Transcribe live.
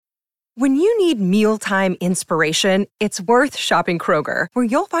When you need mealtime inspiration, it's worth shopping Kroger, where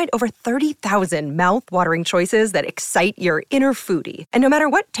you'll find over 30,000 mouth-watering choices that excite your inner foodie. And no matter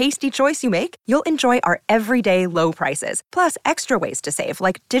what tasty choice you make, you'll enjoy our everyday low prices, plus extra ways to save,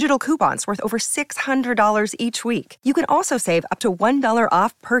 like digital coupons worth over $600 each week. You can also save up to $1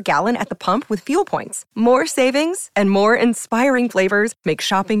 off per gallon at the pump with fuel points. More savings and more inspiring flavors make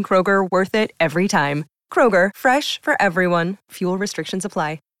shopping Kroger worth it every time. Kroger, fresh for everyone. Fuel restrictions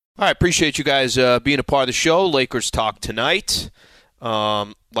apply. All right, appreciate you guys being a part of the show. Lakers talk tonight.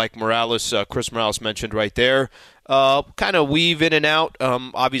 Like Chris Morales mentioned right there. Kind of weave in and out.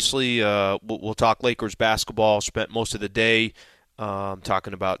 Obviously, we'll talk Lakers basketball. Spent most of the day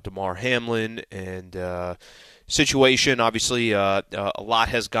talking about DeMar Hamlin and situation. Obviously, a lot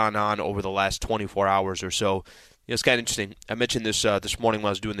has gone on over the last 24 hours or so. It's kind of interesting. I mentioned this this morning when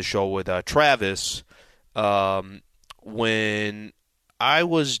I was doing the show with Travis. When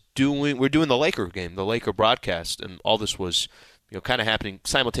we're doing the Laker game, the Laker broadcast, and all this was, kind of happening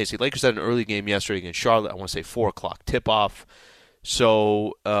simultaneously. Lakers had an early game yesterday against Charlotte. I want to say 4 o'clock tip-off.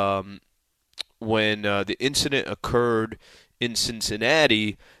 So when the incident occurred in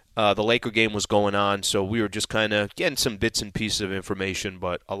Cincinnati, the Laker game was going on. So we were just kind of getting some bits and pieces of information,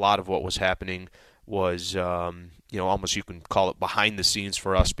 but a lot of what was happening was, almost you can call it behind the scenes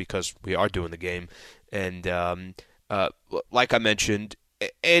for us because we are doing the game. And like I mentioned,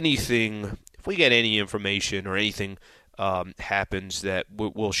 anything, if we get any information or anything happens that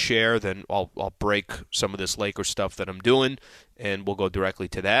we'll share, then I'll break some of this Lakers stuff that I'm doing, and we'll go directly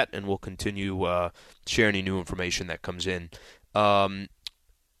to that, and we'll continue share any new information that comes in.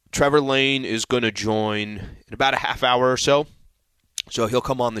 Trevor Lane is going to join in about a half hour or so, so he'll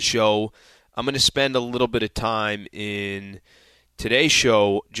come on the show. I'm going to spend a little bit of time in today's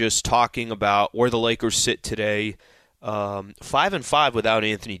show just talking about where the Lakers sit today. 5-5 without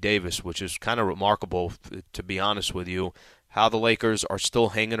Anthony Davis, which is kind of remarkable, to be honest with you, how the Lakers are still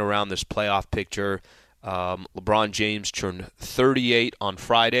hanging around this playoff picture. LeBron James turned 38 on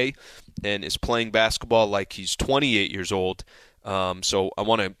Friday and is playing basketball like he's 28 years old. So I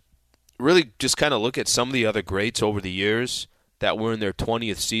want to really just kind of look at some of the other greats over the years that were in their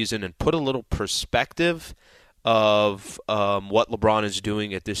 20th season and put a little perspective of what LeBron is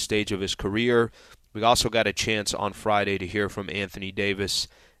doing at this stage of his career. We also got a chance on Friday to hear from Anthony Davis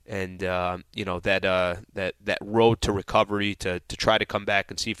and that road to recovery to try to come back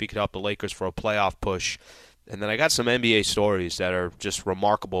and see if he could help the Lakers for a playoff push. And then I got some NBA stories that are just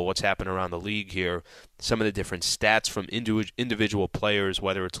remarkable what's happening around the league here. Some of the different stats from individual players,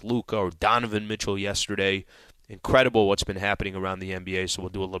 whether it's Luka or Donovan Mitchell yesterday. Incredible what's been happening around the NBA, so we'll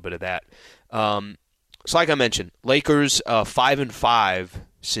do a little bit of that. So like I mentioned, Lakers 5-5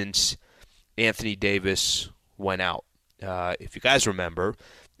 since Anthony Davis went out. If you guys remember,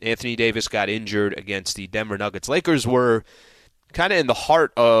 Anthony Davis got injured against the Denver Nuggets. Lakers were kind of in the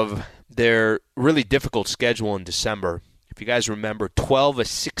heart of their really difficult schedule in December. If you guys remember, 12 of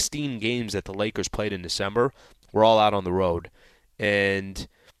 16 games that the Lakers played in December were all out on the road. And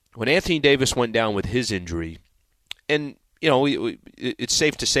when Anthony Davis went down with his injury, and it's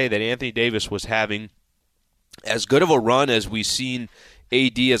safe to say that Anthony Davis was having as good of a run as we've seen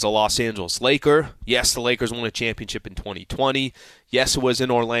AD as a Los Angeles Laker. Yes, the Lakers won a championship in 2020. Yes, it was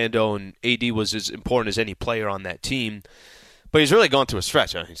in Orlando, and AD was as important as any player on that team. But he's really gone through a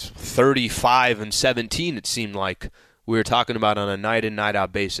stretch. He's 35-17, it seemed like we were talking about on a night-in,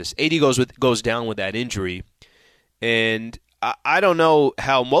 night-out basis. AD goes down with that injury, and I don't know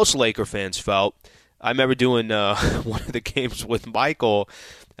how most Laker fans felt. I remember doing one of the games with Michael,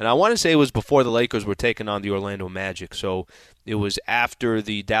 and I want to say it was before the Lakers were taking on the Orlando Magic. So it was after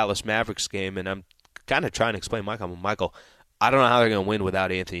the Dallas Mavericks game, and I'm kind of trying to explain Michael, I don't know how they're going to win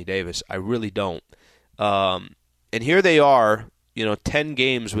without Anthony Davis. I really don't. And here they are, 10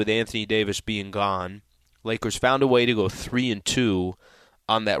 games with Anthony Davis being gone. Lakers found a way to go 3-2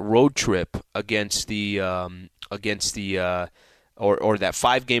 on that road trip against the that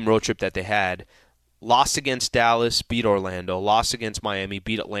 5-game road trip that they had. Lost against Dallas, beat Orlando. Lost against Miami,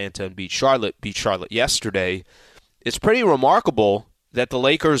 beat Atlanta, and beat Charlotte. Beat Charlotte yesterday. It's pretty remarkable that the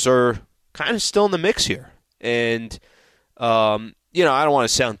Lakers are kind of still in the mix here. And, I don't want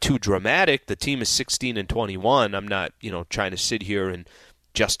to sound too dramatic. The team is 16-21. I'm not, trying to sit here and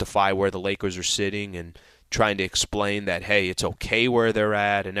justify where the Lakers are sitting and trying to explain that, hey, it's okay where they're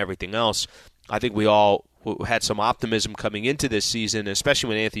at and everything else. I think we all had some optimism coming into this season, especially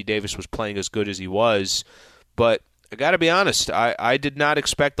when Anthony Davis was playing as good as he was. But I got to be honest, I did not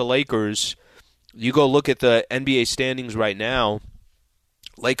expect the Lakers. You go look at the NBA standings right now.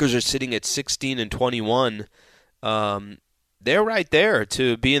 Lakers are sitting at 16-21. they're right there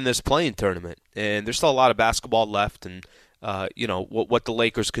to be in this play-in tournament. And there's still a lot of basketball left, and what the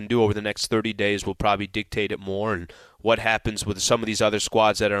Lakers can do over the next 30 days will probably dictate it more, and what happens with some of these other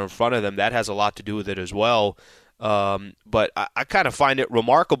squads that are in front of them, that has a lot to do with it as well. But I kind of find it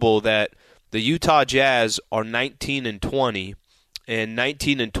remarkable that the Utah Jazz are 19-20, and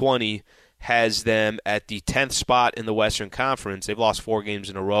 19-20 has them at the 10th spot in the Western Conference. They've lost 4 games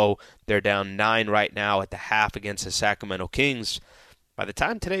in a row. They're down 9 right now at the half against the Sacramento Kings. By the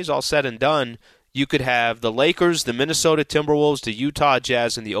time today's all said and done, you could have the Lakers, the Minnesota Timberwolves, the Utah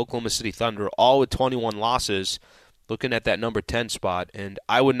Jazz, and the Oklahoma City Thunder all with 21 losses, looking at that number 10 spot. And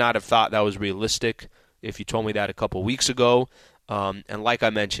I would not have thought that was realistic if you told me that a couple weeks ago. And like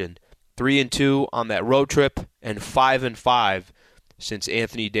I mentioned, 3-2 on that road trip and 5-5 since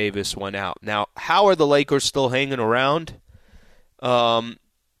Anthony Davis went out. Now, how are the Lakers still hanging around?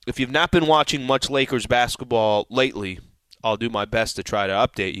 If you've not been watching much Lakers basketball lately, I'll do my best to try to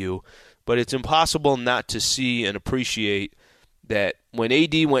update you. But it's impossible not to see and appreciate that when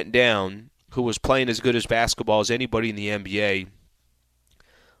AD went down, who was playing as good as basketball as anybody in the NBA,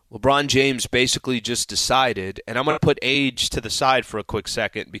 LeBron James basically just decided, and I'm going to put age to the side for a quick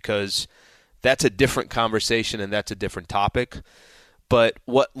second because that's a different conversation and that's a different topic. But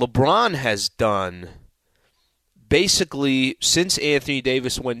what LeBron has done, basically, since Anthony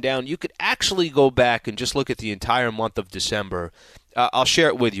Davis went down, you could actually go back and just look at the entire month of December. I'll share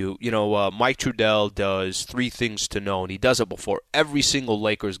it with you. Mike Trudell does 3 things to know, and he does it before every single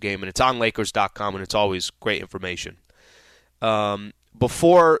Lakers game, and it's on Lakers.com, and it's always great information.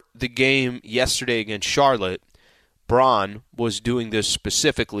 Before the game yesterday against Charlotte, Trudell was doing this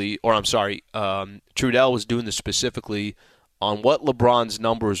specifically on what LeBron's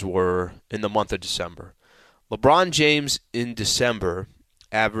numbers were in the month of December. LeBron James in December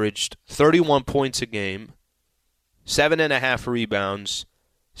averaged 31 points a game, 7.5 rebounds,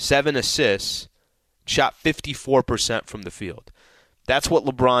 7 assists, shot 54% from the field. That's what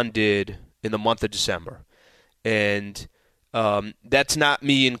LeBron did in the month of December. And that's not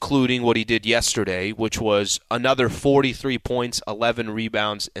me including what he did yesterday, which was another 43 points, 11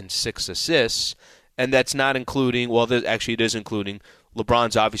 rebounds, and 6 assists. And that's not including, it is including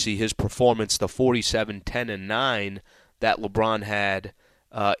LeBron's, obviously, his performance, the 47, 10, and 9 that LeBron had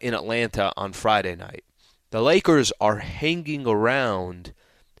in Atlanta on Friday night. The Lakers are hanging around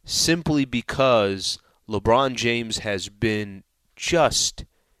simply because LeBron James has been just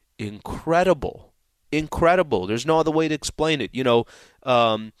incredible. Incredible. There's no other way to explain it.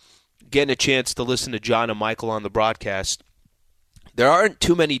 Getting a chance to listen to John and Michael on the broadcast, there aren't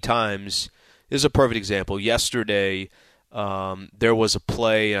too many times. This is a perfect example. Yesterday, there was a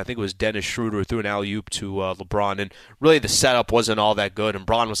play, and I think it was Dennis Schroeder threw an alley-oop to LeBron, and really the setup wasn't all that good, and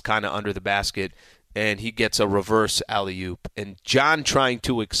Bron was kind of under the basket, and he gets a reverse alley-oop. And John trying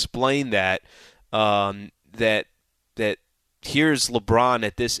to explain that here's LeBron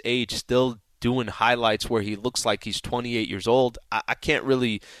at this age still doing highlights where he looks like he's 28 years old. I can't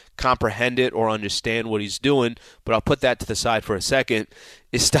really comprehend it or understand what he's doing, but I'll put that to the side for a second.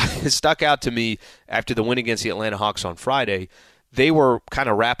 It stuck out to me after the win against the Atlanta Hawks on Friday. They were kind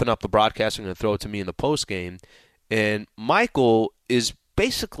of wrapping up the broadcasting and throw it to me in the postgame, and Michael is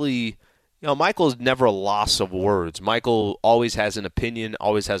basically, Michael's never a loss of words. Michael always has an opinion,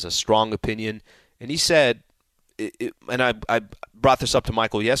 always has a strong opinion, and he said, and I brought this up to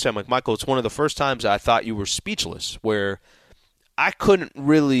Michael yesterday. I'm like, Michael, it's one of the first times I thought you were speechless, where I couldn't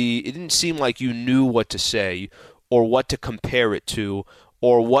really, it didn't seem like you knew what to say or what to compare it to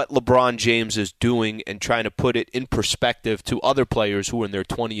or what LeBron James is doing and trying to put it in perspective to other players who are in their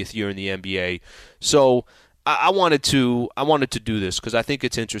 20th year in the NBA. So I wanted to do this because I think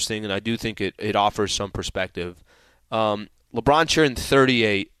it's interesting and I do think it offers some perspective. LeBron turned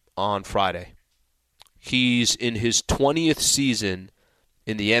 38 on Friday. He's in his 20th season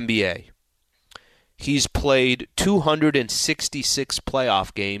in the NBA. He's played 266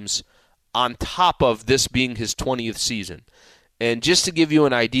 playoff games on top of this being his 20th season. And just to give you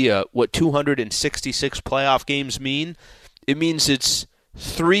an idea what 266 playoff games mean, it means it's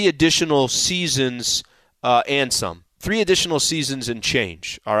 3 additional seasons and some. 3 additional seasons and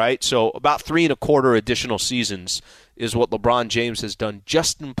change, all right? So about 3 1/4 additional seasons is what LeBron James has done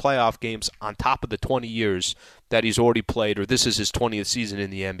just in playoff games on top of the 20 years that he's already played, or this is his 20th season in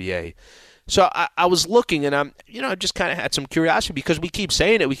the NBA. So I was looking, and I just kind of had some curiosity because we keep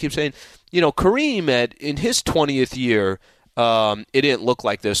saying it. We keep saying, Kareem in his 20th year, it didn't look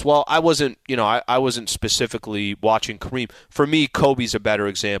like this. Well, I wasn't specifically watching Kareem. For me, Kobe's a better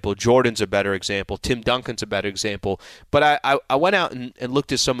example. Jordan's a better example. Tim Duncan's a better example. But I went out and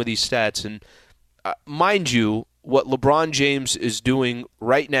looked at some of these stats, and mind you, what LeBron James is doing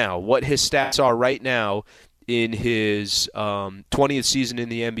right now, what his stats are right now in his 20th season in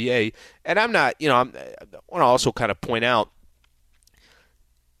the NBA, and I want to also kind of point out,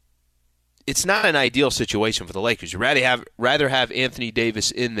 it's not an ideal situation for the Lakers. You'd rather have Anthony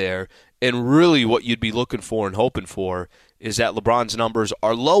Davis in there, and really what you'd be looking for and hoping for is that LeBron's numbers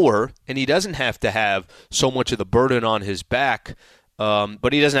are lower, and he doesn't have to have so much of the burden on his back,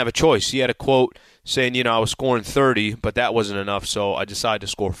 but he doesn't have a choice. He had a quote saying, I was scoring 30, but that wasn't enough, so I decided to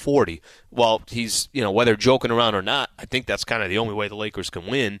score 40. Well, he's, whether joking around or not, I think that's kind of the only way the Lakers can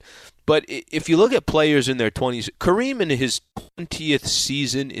win. But if you look at players in their 20s, Kareem in his 20th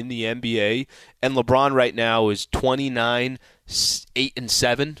season in the NBA, and LeBron right now is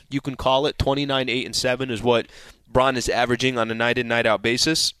 29-8-7, you can call it. 29-8-7 is what Bron is averaging on a night-in, night-out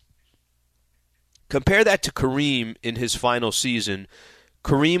basis. Compare that to Kareem in his final season.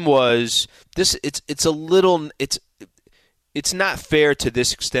 Kareem was this. It's not fair to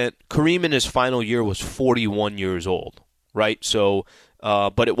this extent. Kareem in his final year was 41 years old, right? So,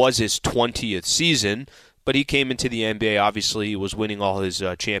 but it was his 20th season. But he came into the NBA. Obviously, he was winning all his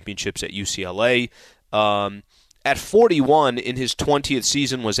championships at UCLA. At 41 in his 20th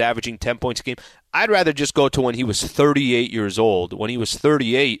season, was averaging 10 points a game. I'd rather just go to when he was 38 years old. When he was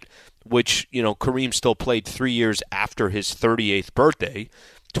 38, which, Kareem still played 3 years after his 38th birthday,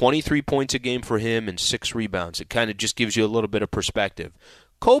 23 points a game for him and 6 rebounds. It kind of just gives you a little bit of perspective.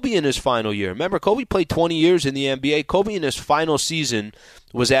 Kobe in his final year. Remember, Kobe played 20 years in the NBA. Kobe in his final season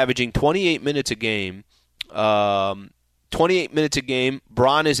was averaging 28 minutes a game. 28 minutes a game.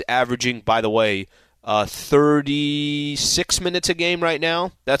 Bron is averaging, by the way, 36 minutes a game right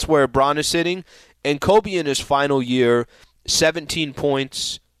now. That's where Bron is sitting. And Kobe in his final year, 17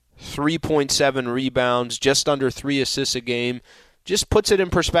 points, 3.7 rebounds, just under 3 assists a game. Just puts it in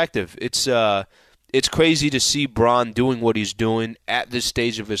perspective. It's crazy to see Bron doing what he's doing at this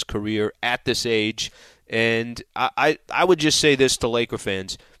stage of his career, at this age. And I would just say this to Laker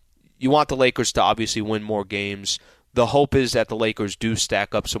fans. You want the Lakers to obviously win more games. The hope is that the Lakers do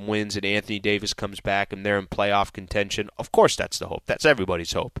stack up some wins and Anthony Davis comes back and they're in playoff contention. Of course that's the hope. That's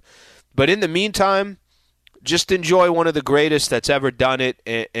everybody's hope. But in the meantime, just enjoy one of the greatest that's ever done it,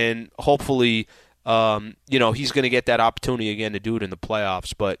 and hopefully he's going to get that opportunity again to do it in the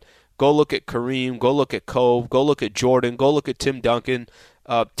playoffs. But go look at Kareem, go look at Kobe, go look at Jordan, go look at Tim Duncan.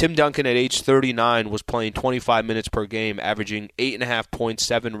 Tim Duncan at age 39 was playing 25 minutes per game, averaging 8.5 points,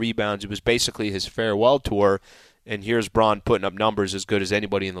 7 rebounds. It was basically his farewell tour. And here's Bron putting up numbers as good as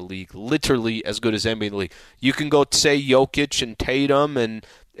anybody in the league, literally as good as anybody in the league. You can go say Jokic and Tatum and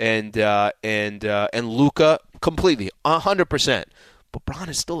Luka completely, 100%. But Bron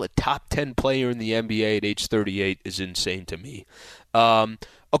is still a top 10 player in the NBA at age 38 is insane to me.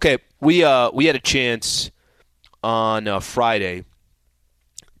 Okay, we had a chance on Friday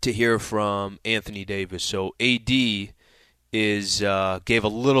to hear from Anthony Davis. So AD gave a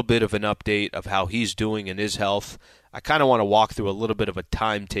little bit of an update of how he's doing in his health. I kind of want to walk through a little bit of a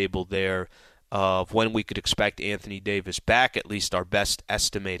timetable there of when we could expect Anthony Davis back, at least our best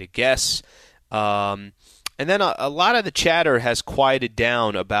estimated guess. And then a lot of the chatter has quieted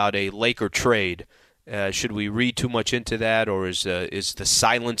down about a Laker trade. Should we read too much into that, or is the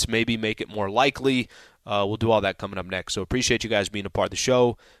silence maybe make it more likely? We'll do all that coming up next. So appreciate you guys being a part of the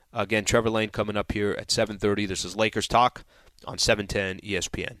show. Again, Trevor Lane coming up here at 7:30. This is Lakers Talk on 710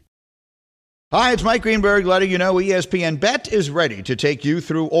 ESPN. Hi, it's Mike Greenberg letting you know ESPN Bet is ready to take you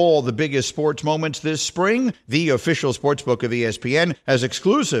through all the biggest sports moments this spring. The official sportsbook of ESPN has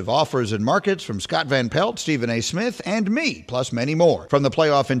exclusive offers and markets from Scott Van Pelt, Stephen A. Smith, and me, plus many more. From the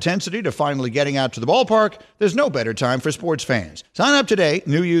playoff intensity to finally getting out to the ballpark, there's no better time for sports fans. Sign up today.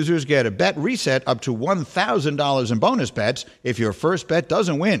 New users get a bet reset up to $1,000 in bonus bets if your first bet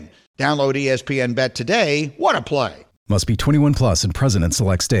doesn't win. Download ESPN Bet today. What a play. Must be 21 plus and present in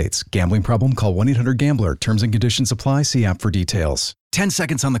select states. Gambling problem? Call 1-800-GAMBLER. Terms and conditions apply. See app for details. 10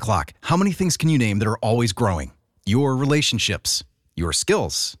 seconds on the clock. How many things can you name that are always growing? Your relationships, your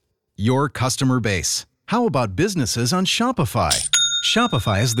skills, your customer base. How about businesses on Shopify?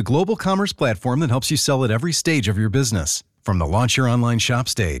 Shopify is the global commerce platform that helps you sell at every stage of your business. From the launch your online shop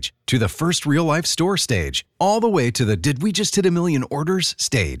stage to the first real-life store stage, all the way to the did we just hit 1 million orders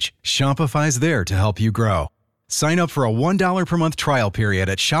stage. Shopify's there to help you grow. Sign up for a $1 per month trial period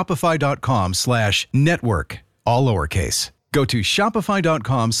at shopify.com/network, all lowercase. Go to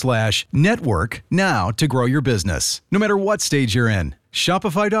shopify.com/network now to grow your business, no matter what stage you're in.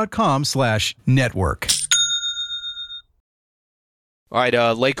 Shopify.com/network. All right,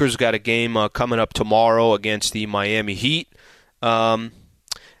 Lakers got a game coming up tomorrow against the Miami Heat.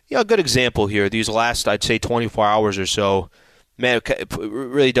 a good example here. These last, I'd say, 24 hours or so, man, it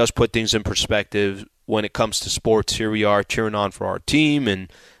really does put things in perspective when it comes to sports. Here we are cheering on for our team,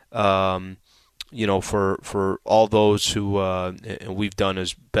 and for all those who and we've done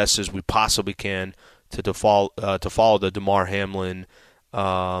as best as we possibly can to follow the Damar Hamlin.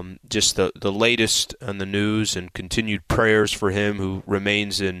 Just the latest on the news, and continued prayers for him, who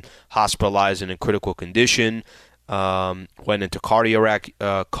remains hospitalized and in critical condition. Went into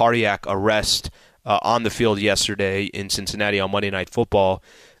cardiac arrest on the field yesterday in Cincinnati on Monday Night Football.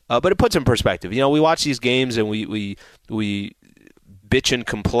 But it puts in perspective. We watch these games and we bitch and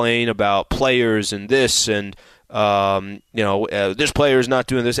complain about players and this and this player is not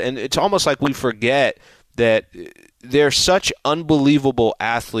doing this, and it's almost like we forget that they're such unbelievable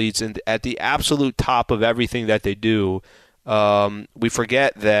athletes and at the absolute top of everything that they do. We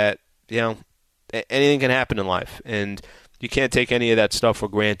forget that anything can happen in life, and you can't take any of that stuff for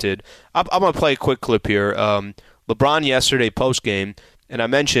granted. I'm going to play a quick clip here. LeBron yesterday post-game, and I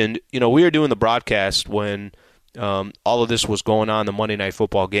mentioned, we were doing the broadcast when all of this was going on, the Monday Night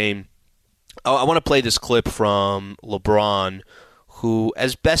Football game. I want to play this clip from LeBron, who,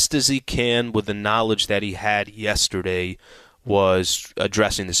 as best as he can with the knowledge that he had yesterday, was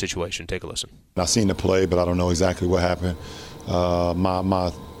addressing the situation. Take a listen. I've seen the play, but I don't know exactly what happened.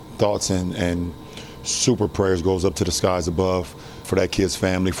 My thoughts and super prayers goes up to the skies above for that kid's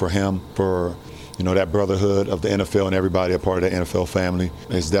family, for him, for that brotherhood of the NFL and everybody a part of the NFL family.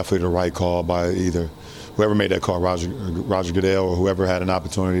 It's definitely the right call by either whoever made that call, Roger Goodell, or whoever had an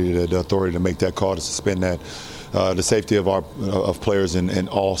opportunity, the authority to make that call to suspend that. The safety of players in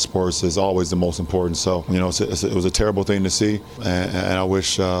all sports is always the most important. So, it was a terrible thing to see, and I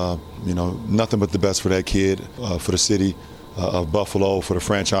wish, nothing but the best for that kid, for the city of Buffalo, for the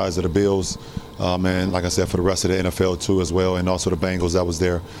franchise of the Bills, and like I said, for the rest of the NFL too as well, and also the Bengals that was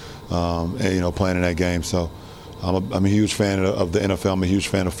there, playing in that game. So I'm a huge fan of the NFL. I'm a huge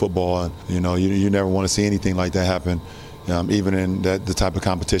fan of football, and you never want to see anything like that happen, even in the type of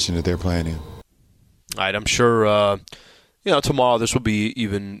competition that they're playing in. All right, I'm sure tomorrow this will be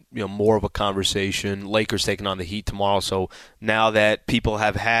even more of a conversation. Lakers taking on the Heat tomorrow, so now that people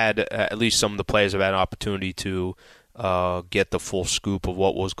have had, at least some of the players have had an opportunity to get the full scoop of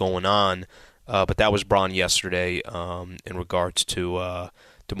what was going on. But that was Bron yesterday in regards to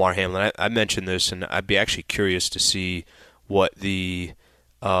Damar Hamlin. I mentioned this, and I'd be actually curious to see what the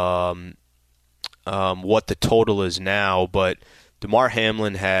total is now, but Damar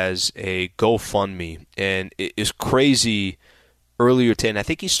Hamlin has a GoFundMe, and it is crazy. Earlier today, and I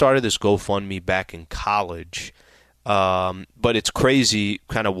think he started this GoFundMe back in college, but it's crazy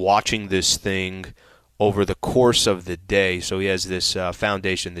kind of watching this thing over the course of the day. So he has this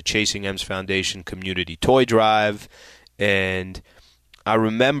foundation, the Chasing M's Foundation Community Toy Drive, and I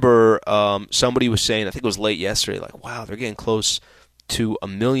remember somebody was saying, I think it was late yesterday, like, wow, they're getting close to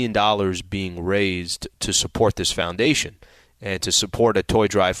 $1 million being raised to support this foundation and to support a toy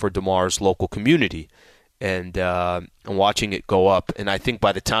drive for Damar's local community. And I'm watching it go up. And I think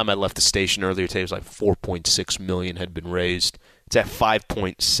by the time I left the station earlier today, it was like $4.6 million had been raised. It's at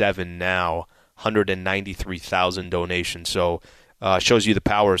 5.7 now, 193,000 donations. So shows you the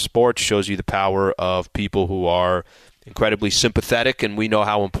power of sports, shows you the power of people who are incredibly sympathetic. And we know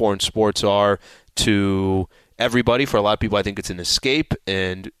how important sports are to everybody. For a lot of people, I think it's an escape.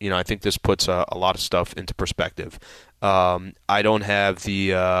 And, I think this puts a lot of stuff into perspective. I don't have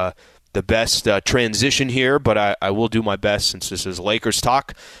the best transition here, but I will do my best since this is Lakers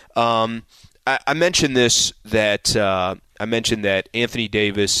talk. I mentioned this, that Anthony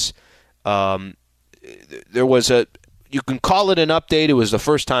Davis, there was you can call it an update. It was the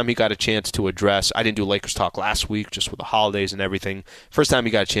first time he got a chance to address. I didn't do Lakers talk last week just with the holidays and everything. First time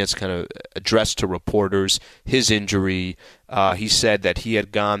he got a chance to kind of address to reporters his injury. He said that he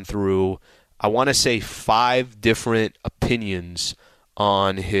had gone through, I want to say, 5 different opinions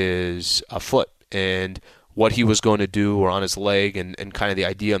on his foot and what he was going to do, or on his leg, and kind of the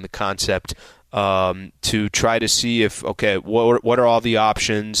idea and the concept to try to see if, okay, what are all the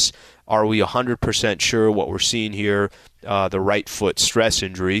options? Are we 100% sure what we're seeing here, the right foot stress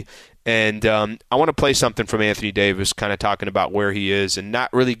injury? And I want to play something from Anthony Davis kind of talking about where he is and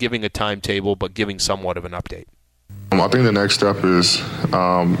not really giving a timetable, but giving somewhat of an update. I think the next step is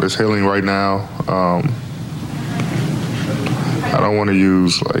healing right now. I don't want to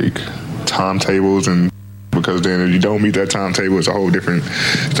use timetables, and because then if you don't meet that timetable, it's a whole different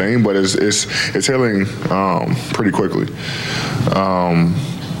thing. But it's healing pretty quickly.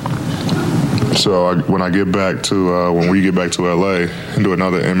 So when we get back to LA and do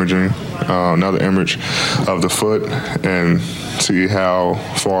another image of the foot and see how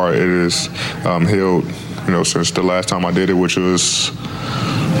far it is healed, since the last time I did it, which was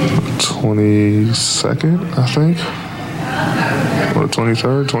 22nd, I think. Or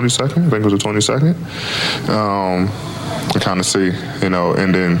 23rd, 22nd? I think it was the 22nd. To kind of see, and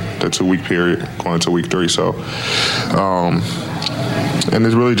then the 2-week period going into week 3. So, and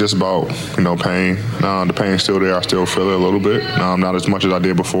it's really just about, pain. The pain's still there. I still feel it a little bit. Not as much as I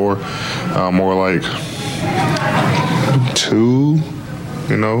did before. More like 2,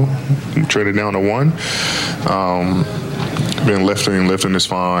 trending down to 1. Been lifting is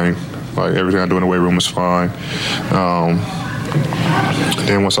fine. Like everything I do in the weight room is fine.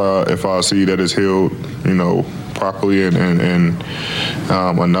 Then if I see that it's healed, properly and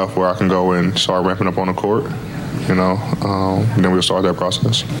enough where I can go and start ramping up on the court, then we'll start that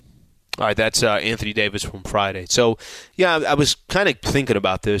process. All right, that's Anthony Davis from Friday. So, yeah, I was kind of thinking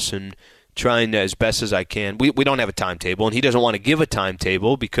about this and trying as best as I can. We don't have a timetable, and he doesn't want to give a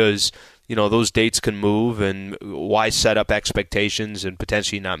timetable because, those dates can move, and why set up expectations and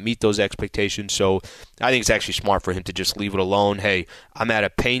potentially not meet those expectations. So I think it's actually smart for him to just leave it alone. Hey, I'm at a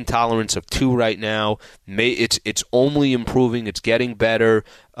pain tolerance of 2 right now. It's only improving. It's getting better.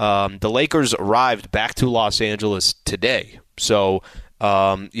 The Lakers arrived back to Los Angeles today. So,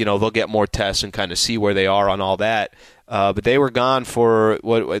 they'll get more tests and kind of see where they are on all that. But they were gone for it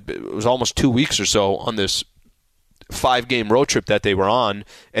was almost 2 weeks or so on this 5-game road trip that they were on,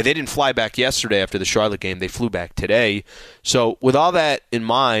 and they didn't fly back yesterday after the Charlotte game. They flew back today. So with all that in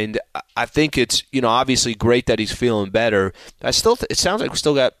mind, I think it's obviously great that he's feeling better. It sounds like we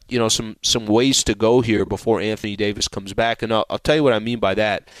still got some ways to go here before Anthony Davis comes back, and I'll tell you what I mean by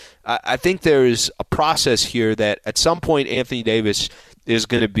that. I think there is a process here that at some point Anthony Davis is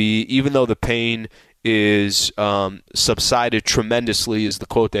going to be, even though the pain is subsided tremendously, is the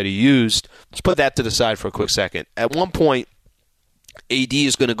quote that he used. Let's put that to the side for a quick second. At one point, AD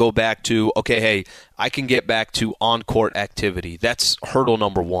is going to go back to, okay, hey, I can get back to on-court activity. That's hurdle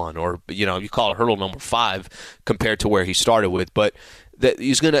number 1, or you call it hurdle number 5 compared to where he started with. But that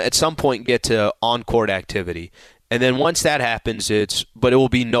he's going to at some point get to on-court activity. And then once that happens, it will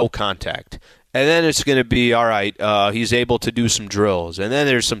be no contact. And then it's going to be, all right, he's able to do some drills. And then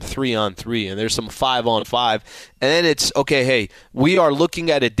there's some 3-on-3, and there's some 5-on-5. And then it's, okay, hey, we are looking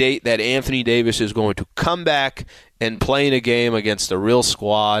at a date that Anthony Davis is going to come back and play in a game against a real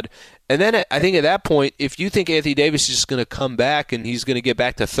squad. And then I think at that point, if you think Anthony Davis is just going to come back and he's going to get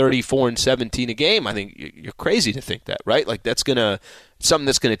back to 34 and 17 a game, I think you're crazy to think that, right? Like that's something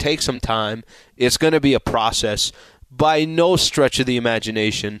that's going to take some time. It's going to be a process. By no stretch of the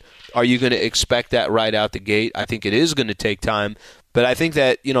imagination are you going to expect that right out the gate. I think it is going to take time, but I think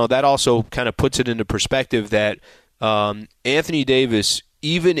that that also kind of puts it into perspective that Anthony Davis,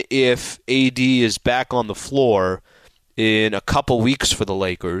 even if AD is back on the floor in a couple weeks for the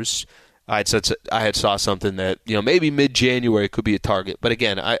Lakers, I had saw something that maybe mid-January could be a target. But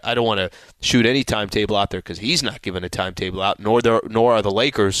again, I don't want to shoot any timetable out there because he's not giving a timetable out, nor are the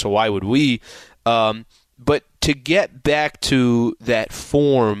Lakers. So why would we? But to get back to that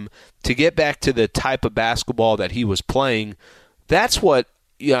form, to get back to the type of basketball that he was playing, that's what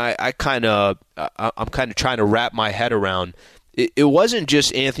I'm kind of trying to wrap my head around. It wasn't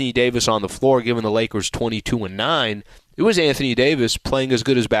just Anthony Davis on the floor giving the Lakers 22-9. It was Anthony Davis playing as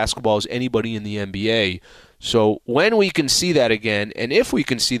good as basketball as anybody in the NBA. So when we can see that again, and if we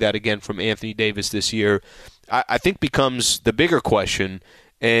can see that again from Anthony Davis this year, I think becomes the bigger question.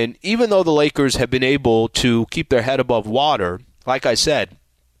 And even though the Lakers have been able to keep their head above water, like I said,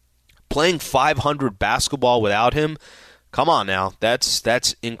 playing 500 basketball without him, come on now,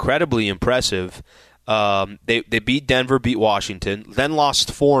 that's incredibly impressive. They beat Denver, beat Washington, then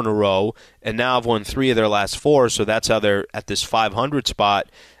lost 4 in a row, and now have won 3 of their last 4, so that's how they're at this 500 spot.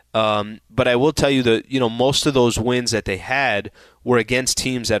 But I will tell you that most of those wins that they had were against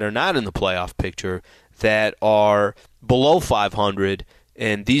teams that are not in the playoff picture, that are below 500.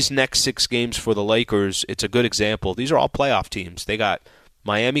 And these next 6 games for the Lakers, it's a good example. These are all playoff teams. They got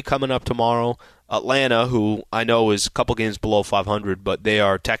Miami coming up tomorrow, Atlanta, who I know is a couple games below 500, but they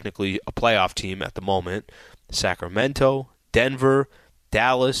are technically a playoff team at the moment, Sacramento, Denver,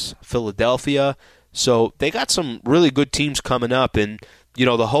 Dallas, Philadelphia. So they got some really good teams coming up, and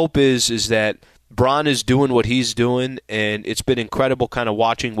the hope is that Bron is doing what he's doing, and it's been incredible kind of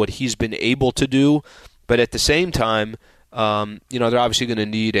watching what he's been able to do. But at the same time, they're obviously going to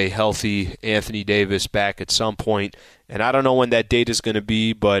need a healthy Anthony Davis back at some point, and I don't know when that date is going to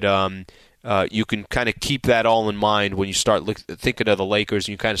be, but you can kind of keep that all in mind when you start thinking of the Lakers,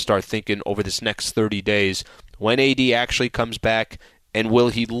 and you kind of start thinking over this next 30 days, when AD actually comes back, and will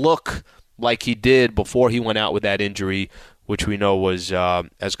he look like he did before he went out with that injury, which we know was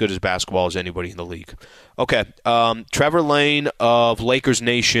as good as basketball as anybody in the league. Okay, Trevor Lane of Lakers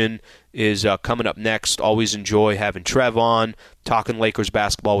Nation is coming up next. Always enjoy having Trev on, talking Lakers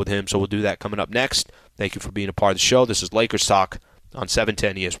basketball with him, so we'll do that coming up next. Thank you for being a part of the show. This is Lakers Talk on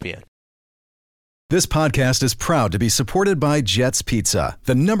 710 ESPN. This podcast is proud to be supported by Jets Pizza,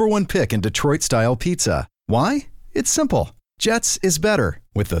 the #1 pick in Detroit-style pizza. Why? It's simple. Jets is better.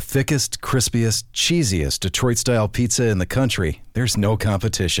 With the thickest, crispiest, cheesiest Detroit-style pizza in the country, there's no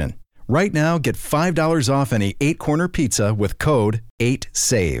competition. Right now, get $5 off any 8-corner pizza with code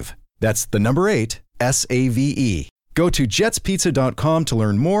 8SAVE. That's the number 8, S-A-V-E. Go to jetspizza.com to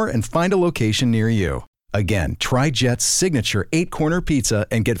learn more and find a location near you. Again, try Jet's signature 8-corner pizza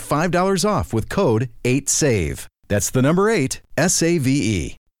and get $5 off with code 8SAVE. That's the number 8,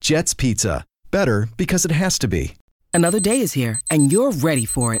 S-A-V-E. Jet's Pizza. Better because it has to be. Another day is here, and you're ready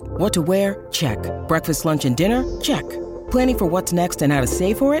for it. What to wear? Check. Breakfast, lunch, and dinner? Check. Planning for what's next and how to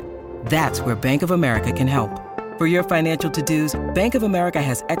save for it? That's where Bank of America can help. For your financial to-dos, Bank of America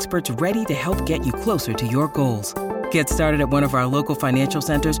has experts ready to help get you closer to your goals. Get started at one of our local financial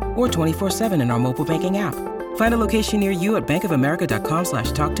centers or 24/7 in our mobile banking app. Find a location near you at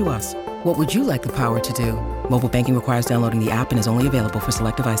bankofamerica.com/talktous. What would you like the power to do? Mobile banking requires downloading the app and is only available for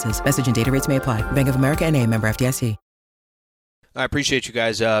select devices. Message and data rates may apply. Bank of America N.A., member FDIC. I appreciate you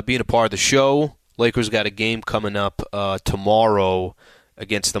guys being a part of the show. Lakers got a game coming up tomorrow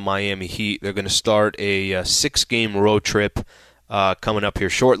against the Miami Heat. They're going to start a 6-game road trip coming up here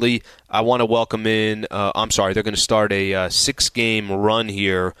shortly. I want to welcome in, they're going to start a 6-game run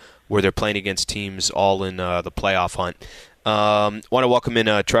here where they're playing against teams all in the playoff hunt. Want to welcome in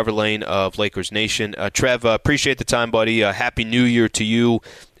Trevor Lane of Lakers Nation. Trev, appreciate the time, buddy. Happy New Year to you,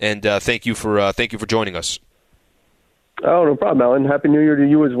 and thank you for joining us. Oh, no problem, Alan. Happy New Year to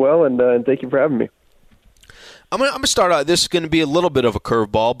you as well, and thank you for having me. I'm gonna start out. This is going to be a little bit of a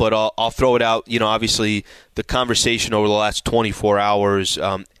curveball, but I'll throw it out. You know, obviously the conversation over the last 24 hours,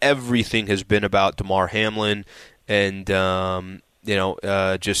 everything has been about Damar Hamlin, and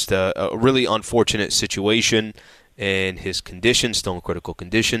just a really unfortunate situation, and his condition, still in critical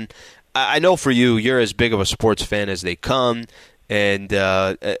condition. I know for you, you're as big of a sports fan as they come, and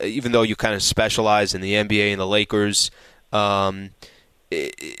even though you kind of specialize in the NBA and the Lakers,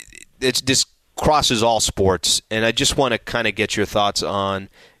 it's just crosses all sports, and I just want to kind of get your thoughts on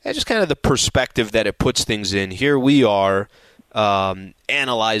just kind of the perspective that it puts things in. Here we are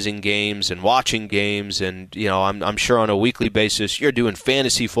analyzing games and watching games, and I'm sure on a weekly basis you're doing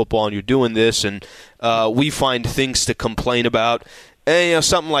fantasy football and you're doing this, and we find things to complain about. And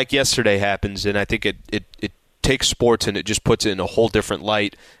something like yesterday happens, and I think it takes sports and it just puts it in a whole different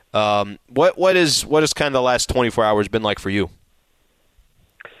light. What is kind of the last 24 hours been like for you?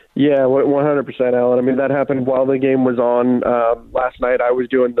 Yeah, 100%, Alan. I mean, that happened while the game was on. Last night I was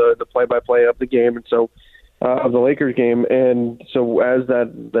doing the play-by-play of the game, and so of the Lakers game. And so as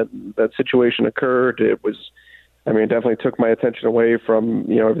that situation occurred, it definitely took my attention away from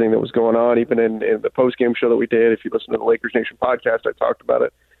everything that was going on. Even in the post-game show that we did, if you listen to the Lakers Nation podcast, I talked about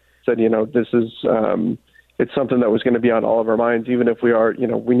it. Said this is it's something that was going to be on all of our minds, even if we are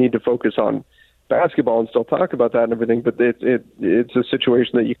we need to focus on basketball and still talk about that and everything, but it's a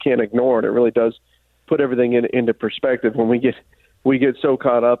situation that you can't ignore, and it really does put everything into perspective when we get so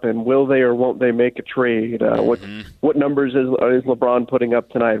caught up in will they or won't they make a trade, what numbers is LeBron putting up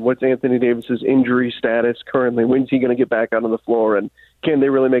tonight, what's Anthony Davis's injury status currently, when's he going to get back out on the floor, and can they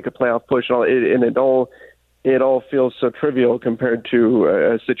really make a playoff push, and it all feels so trivial compared to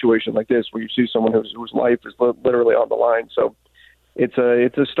a situation like this where you see someone whose life is literally on the line. So it's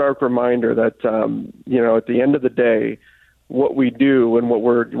a stark reminder that at the end of the day, what we do and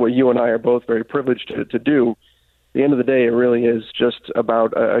what you and I are both very privileged to do, at the end of the day, it really is just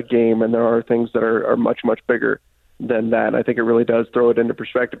about a game, and there are things that are much, much bigger than that. I think it really does throw it into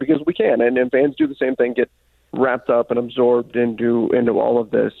perspective, because we can, and fans do the same thing, get wrapped up and absorbed into all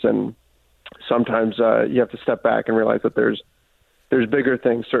of this, and sometimes you have to step back and realize that there's bigger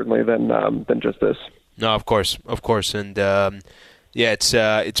things certainly than just this. No, of course, and.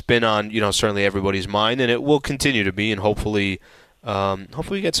 It's been on certainly everybody's mind, and it will continue to be, and hopefully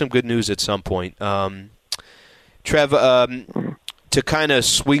we get some good news at some point. Trev, to kind of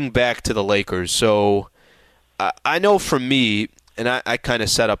swing back to the Lakers, so I know for me, and I kind of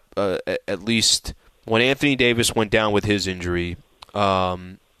set up at least when Anthony Davis went down with his injury,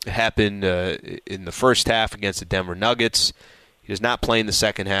 it happened in the first half against the Denver Nuggets. He does not play in the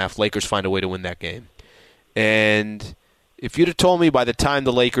second half. Lakers find a way to win that game. And if you'd have told me by the time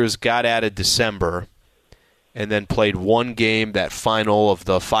the Lakers got out of December and then played one game, that final of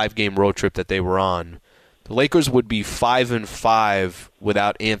the 5-game road trip that they were on, the Lakers would be 5-5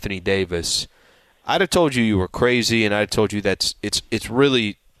 without Anthony Davis, I'd have told you were crazy, and I'd have told you that it's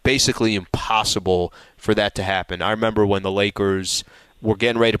really basically impossible for that to happen. I remember when the Lakers were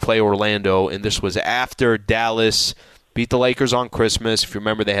getting ready to play Orlando, and this was after Dallas beat the Lakers on Christmas. If you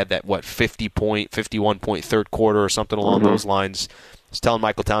remember, they had that, 51-point third quarter or something along those lines. I was telling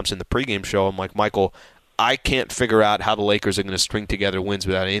Michael Thompson the pregame show, I'm like, Michael, I can't figure out how the Lakers are going to string together wins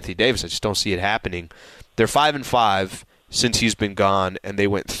without Anthony Davis. I just don't see it happening. They're 5-5 since he's been gone, and they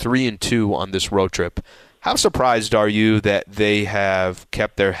went 3-2 on this road trip. How surprised are you that they have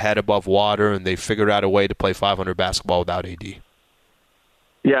kept their head above water and they figured out a way to play 500 basketball without AD?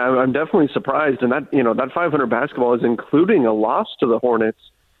 Yeah, I'm definitely surprised, and that 500 basketball is including a loss to the Hornets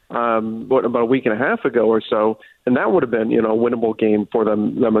about a week and a half ago or so, and that would have been a winnable game for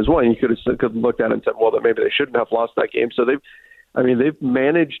them as well. And you could have looked at it and said, well, that maybe they shouldn't have lost that game. So they've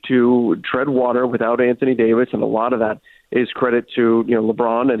managed to tread water without Anthony Davis, and a lot of that is credit to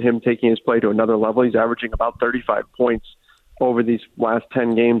LeBron and him taking his play to another level. He's averaging about 35 points over these last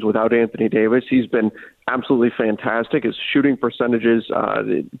 10 games without Anthony Davis. He's been absolutely fantastic. His shooting percentages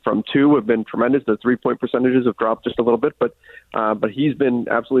from 2 have been tremendous. The 3-point percentages have dropped just a little bit, but he's been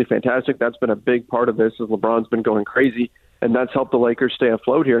absolutely fantastic. That's been a big part of this, as LeBron's been going crazy, and that's helped the Lakers stay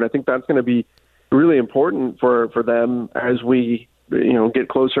afloat here. And I think that's going to be really important for them as we get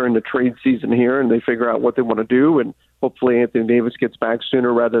closer into trade season here and they figure out what they want to do, and hopefully Anthony Davis gets back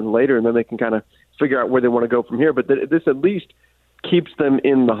sooner rather than later, and then they can kind of figure out where they want to go from here. But this at least keeps them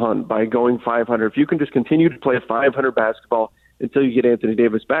in the hunt by going 500. If you can just continue to play 500 basketball until you get Anthony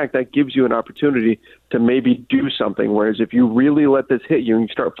Davis back, that gives you an opportunity to maybe do something. Whereas if you really let this hit you and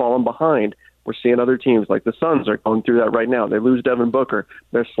you start falling behind, we're seeing other teams like the Suns are going through that right now. They lose Devin Booker.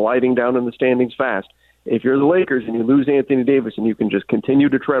 They're sliding down in the standings fast. If you're the Lakers and you lose Anthony Davis and you can just continue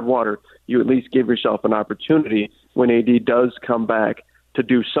to tread water, you at least give yourself an opportunity when AD does come back to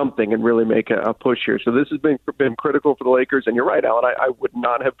do something and really make a push here. So this has been critical for the Lakers. And you're right, Alan, I would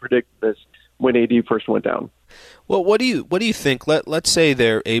not have predicted this when AD first went down. Well, what do you think? Let's say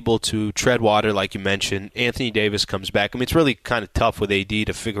they're able to tread water, like you mentioned. Anthony Davis comes back. I mean, it's really kind of tough with AD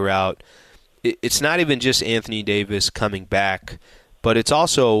to figure out. It's not even just Anthony Davis coming back, but it's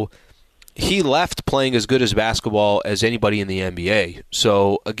also he left playing as good as basketball as anybody in the NBA.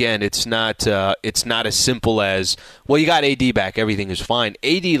 So again, it's not as simple as, well, you got AD back, everything is fine.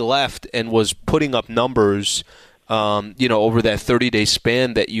 AD left and was putting up numbers, over that 30-day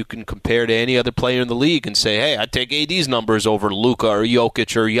span that you can compare to any other player in the league and say, hey, I'd take AD's numbers over Luka or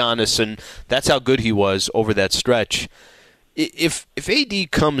Jokic or Giannis, and that's how good he was over that stretch. If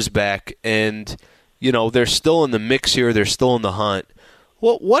AD comes back and they're still in the mix here, they're still in the hunt.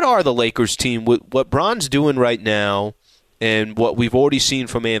 What are the Lakers team, what Bron's doing right now and what we've already seen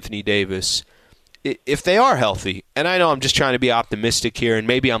from Anthony Davis, if they are healthy, and I know I'm just trying to be optimistic here and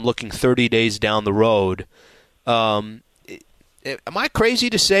maybe I'm looking 30 days down the road, am I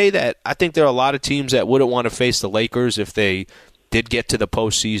crazy to say that I think there are a lot of teams that wouldn't want to face the Lakers if they did get to the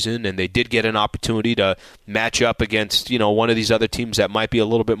postseason and they did get an opportunity to match up against one of these other teams that might be a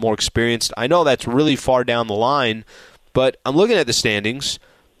little bit more experienced? I know that's really far down the line, but I'm looking at the standings.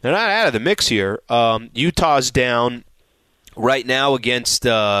 They're not out of the mix here. Utah's down right now against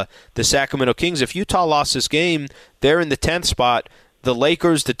the Sacramento Kings. If Utah lost this game, they're in the 10th spot. The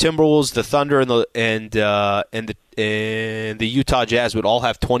Lakers, the Timberwolves, the Thunder, and the Utah Jazz would all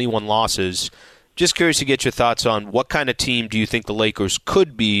have 21 losses. Just curious to get your thoughts on what kind of team do you think the Lakers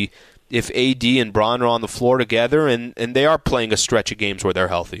could be if AD and Bron are on the floor together and they are playing a stretch of games where they're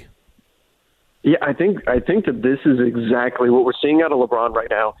healthy. Yeah, I think that this is exactly what we're seeing out of LeBron right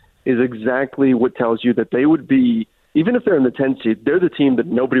now is exactly what tells you that they would be, even if they're in the 10th seed, they're the team that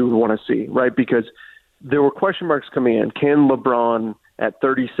nobody would want to see, right? Because there were question marks coming in. Can LeBron at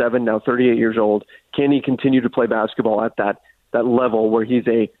 37, now 38 years old, can he continue to play basketball at that level where he's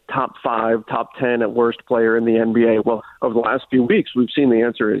a top 5, top 10 at worst player in the NBA? Well, over the last few weeks, we've seen the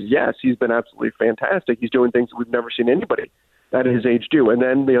answer is yes. He's been absolutely fantastic. He's doing things that we've never seen anybody at his age do. And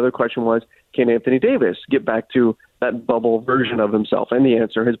then the other question was, can Anthony Davis get back to that bubble version of himself? And the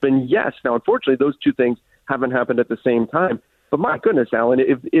answer has been yes. Now, unfortunately, those two things haven't happened at the same time. But my goodness, Alan,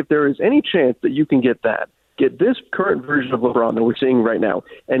 if there is any chance that you can get this current version of LeBron that we're seeing right now,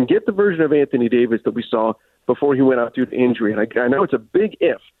 and get the version of Anthony Davis that we saw before he went out due to injury, and I know it's a big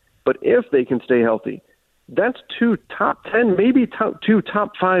if, but if they can stay healthy, that's 2 top 10, maybe 2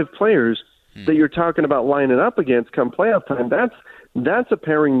 top 5 players that you're talking about lining up against come playoff time, that's a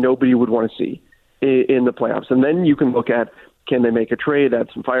pairing nobody would want to see in the playoffs. And then you can look at, can they make a trade, add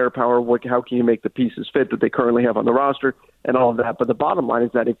some firepower? How can you make the pieces fit that they currently have on the roster and all of that? But the bottom line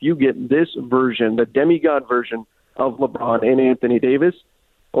is that if you get this version, the demigod version of LeBron and Anthony Davis,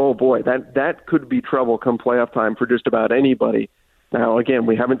 oh boy, that could be trouble come playoff time for just about anybody. Now, again,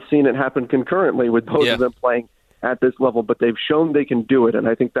 we haven't seen it happen concurrently with both of them playing at this level, but they've shown they can do it, and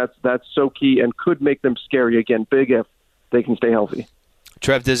I think that's so key and could make them scary again, big if they can stay healthy.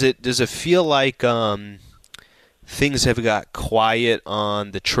 Trev, does it feel like things have got quiet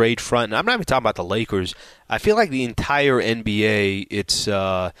on the trade front? And I'm not even talking about the Lakers. I feel like the entire NBA, it's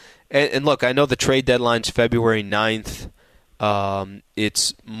and look, I know the trade deadline's February 9th.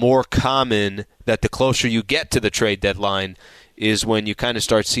 It's more common that the closer you get to the trade deadline is when you kind of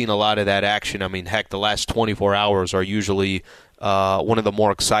start seeing a lot of that action. I mean, heck, the last 24 hours are usually one of the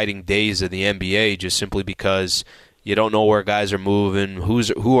more exciting days of the NBA, just simply because you don't know where guys are moving,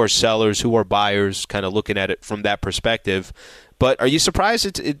 who are sellers, who are buyers, kind of looking at it from that perspective. But are you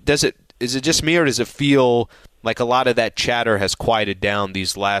surprised? Is it just me, or does it feel like a lot of that chatter has quieted down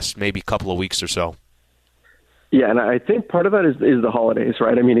these last maybe couple of weeks or so? Yeah, and I think part of that is the holidays,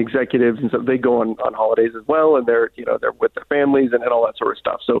 right? I mean, executives and stuff, they go on holidays as well, and they're with their families and all that sort of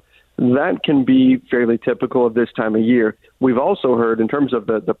stuff. So that can be fairly typical of this time of year. We've also heard in terms of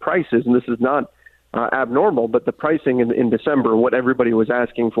the prices, and this is not abnormal, but the pricing in December, what everybody was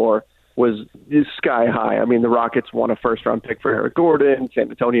asking for was sky high. I mean, the Rockets want a first-round pick for Eric Gordon. San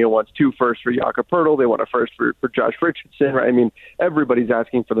Antonio wants 2 firsts for Jakob Poeltl. They want a first for Josh Richardson, right? I mean, everybody's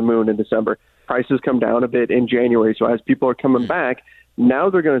asking for the moon in December. Prices come down a bit in January. So as people are coming back, now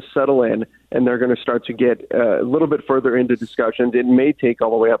they're going to settle in, and they're going to start to get a little bit further into discussions. It may take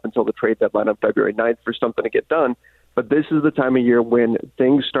all the way up until the trade deadline on February 9th for something to get done. But this is the time of year when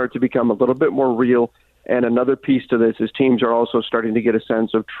things start to become a little bit more real. And another piece to this is teams are also starting to get a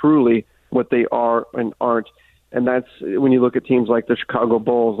sense of truly what they are and aren't. And that's when you look at teams like the Chicago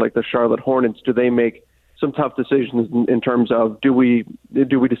Bulls, like the Charlotte Hornets, do they make some tough decisions in terms of do we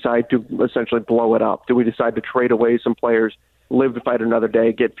decide to essentially blow it up? Do we decide to trade away some players, live to fight another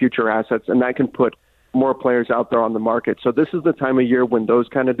day, get future assets? And that can put more players out there on the market. So this is the time of year when those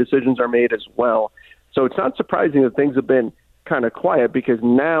kind of decisions are made as well. So it's not surprising that things have been kind of quiet, because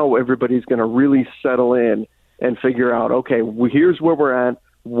now everybody's going to really settle in and figure out, okay, here's where we're at.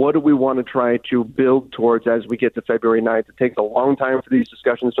 What do we want to try to build towards as we get to February 9th? It takes a long time for these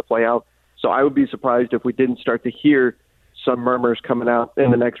discussions to play out. So I would be surprised if we didn't start to hear some murmurs coming out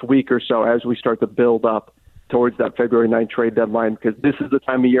in the next week or so as we start to build up towards that February 9th trade deadline, because this is the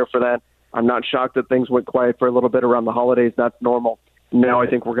time of year for that. I'm not shocked that things went quiet for a little bit around the holidays. That's normal. Now I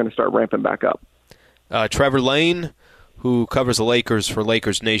think we're going to start ramping back up. Trevor Lane, who covers the Lakers for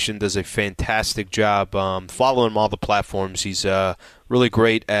Lakers Nation, does a fantastic job. Follow him on all the platforms. He's really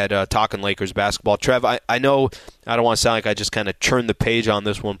great at talking Lakers basketball. Trev, I know I don't want to sound like I just kind of turned the page on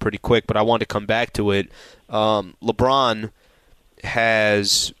this one pretty quick, but I want to come back to it. LeBron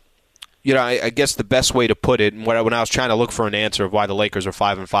has, I guess the best way to put it, and when I was trying to look for an answer of why the Lakers are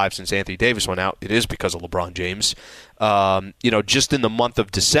 5-5 since Anthony Davis went out, it is because of LeBron James. Just in the month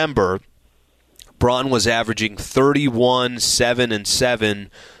of December, Bron was averaging 31, 7, and 7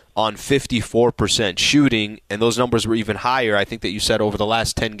 on 54% shooting, and those numbers were even higher, I think, that you said over the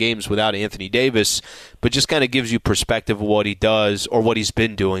last 10 games without Anthony Davis, but just kind of gives you perspective of what he does or what he's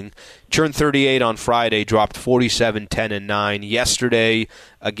been doing. Turned 38 on Friday, dropped 47, 10, and 9. Yesterday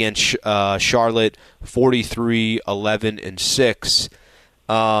against Charlotte, 43, 11, and 6.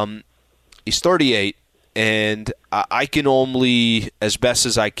 He's 38. And I can only, as best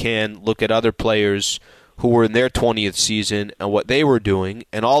as I can, look at other players who were in their 20th season and what they were doing.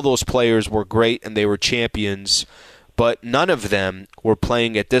 And all those players were great and they were champions, but none of them were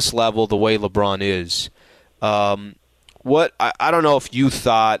playing at this level the way LeBron is. I don't know if you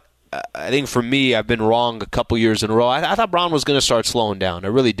thought, I think for me, I've been wrong a couple years in a row. I thought Bron was going to start slowing down. I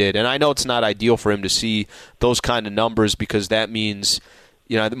really did. And I know it's not ideal for him to see those kind of numbers, because that means,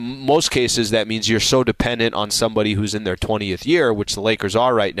 in most cases, that means you're so dependent on somebody who's in their 20th year, which the Lakers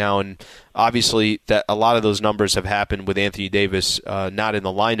are right now. And obviously, that a lot of those numbers have happened with Anthony Davis not in the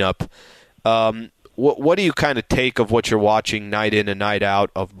lineup. What do you kind of take of what you're watching night in and night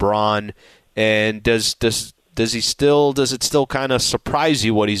out of Bron? And does it still kind of surprise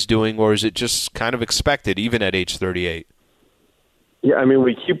you what he's doing, or is it just kind of expected, even at age 38? Yeah, I mean,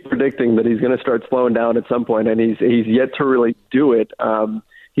 we keep predicting that he's going to start slowing down at some point, and he's yet to really do it.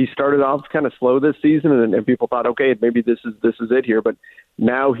 He started off kind of slow this season, and people thought, okay, maybe this is it here. But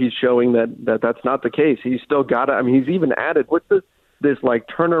now he's showing that that's not the case. He's still got it. I mean, he's even added, what's the like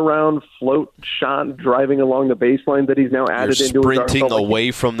turnaround float shot driving along the baseline that he's now added into his arsenal. Sprinting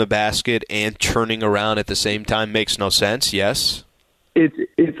away from the basket and turning around at the same time makes no sense. Yes.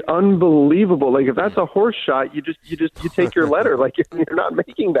 It's unbelievable. Like, if that's a horse shot, you take your letter. Like, you're not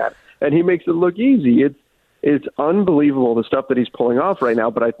making that, and he makes it look easy. It's unbelievable, the stuff that he's pulling off right now.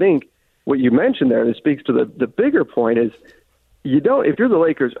 But I think what you mentioned there, that speaks to the bigger point, is if you're the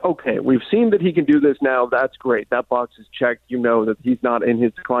Lakers, okay, we've seen that he can do this now. That's great. That box is checked. You know that he's not in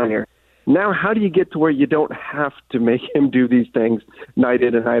his decline here. Now, how do you get to where you don't have to make him do these things night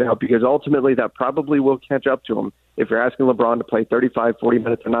in and night out? Because ultimately that probably will catch up to him if you're asking LeBron to play 35, 40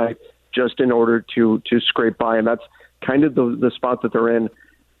 minutes a night just in order to scrape by. And that's kind of the spot that they're in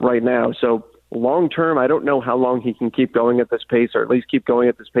right now. So long term, I don't know how long he can keep going at this pace, or at least keep going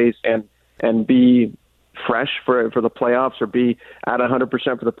at this pace and be fresh for the playoffs, or be at 100%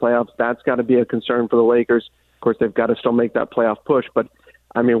 for the playoffs. That's got to be a concern for the Lakers. Of course, they've got to still make that playoff push. But,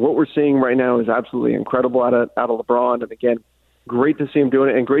 I mean, what we're seeing right now is absolutely incredible out of LeBron. And, again, great to see him doing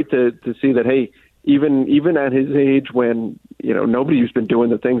it, and great to see that, hey, even at his age, when, nobody's been doing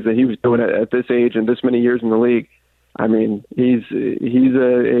the things that he was doing at this age and this many years in the league, I mean, he's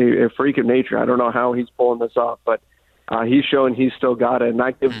a freak of nature. I don't know how he's pulling this off, but he's showing he's still got it, and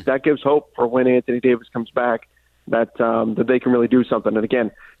that gives hope for when Anthony Davis comes back, that they can really do something. And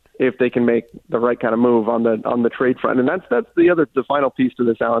again, if they can make the right kind of move on the trade front, and that's the final piece to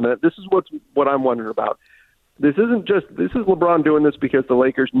this, Alan. This is what I'm wondering about. This is LeBron doing this because the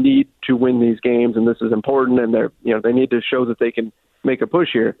Lakers need to win these games, and this is important, and they need to show that they can make a push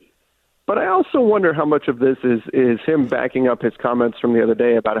here. But I also wonder how much of this is him backing up his comments from the other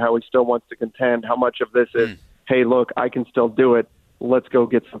day about how he still wants to contend. How much of this is, hey, look, I can still do it. Let's go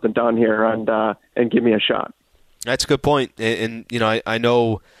get something done here and give me a shot. That's a good point. And I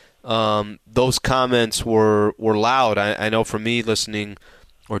know those comments were loud. I know for me, listening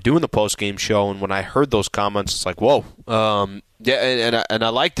or doing the post-game show, and when I heard those comments, it's like, whoa. And I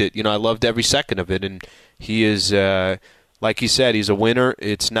liked it. I loved every second of it. And he is, like you said, he's a winner.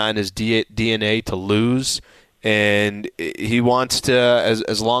 It's not in his DNA to lose. And he wants to,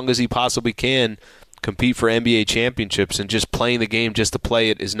 as long as he possibly can, compete for NBA championships, and just playing the game just to play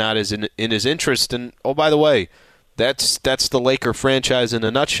it is not as in his interest. And, oh, by the way, that's the Laker franchise in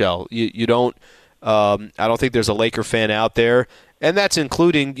a nutshell. You don't I don't think there's a Laker fan out there, and that's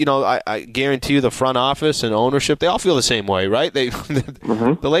including, I guarantee you the front office and ownership, they all feel the same way, right?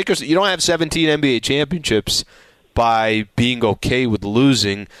 The Lakers, you don't have 17 NBA championships by being okay with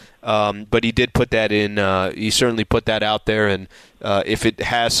losing. But he did put that in. He certainly put that out there, and if it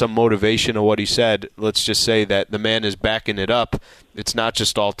has some motivation of what he said, let's just say that the man is backing it up. It's not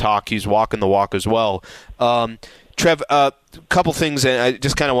just all talk; he's walking the walk as well. Trev, a couple things, and I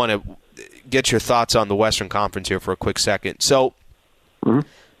just kind of want to get your thoughts on the Western Conference here for a quick second. So, go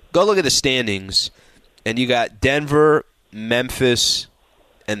look at the standings, and you got Denver, Memphis,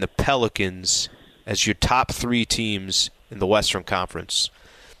 and the Pelicans as your top three teams in the Western Conference.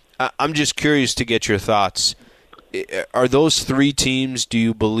 I'm just curious to get your thoughts. Are those three teams, do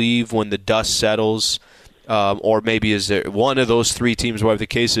you believe, when the dust settles, or maybe is there one of those three teams, whatever the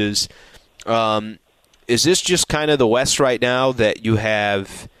case is this just kind of the West right now, that you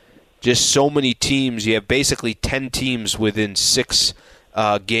have just so many teams? You have basically 10 teams within 6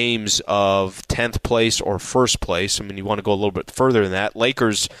 games of 10th place or first place. I mean, you want to go a little bit further than that.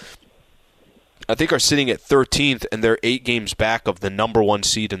 Lakers, I think, are sitting at 13th, and they're 8 games back of the number 1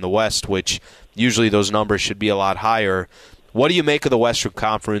 seed in the West, which usually those numbers should be a lot higher. What do you make of the Western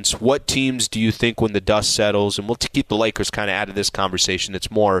Conference? What teams do you think, when the dust settles, and we'll keep the Lakers kind of out of this conversation, it's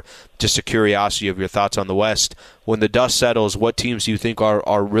more just a curiosity of your thoughts on the West. When the dust settles, what teams do you think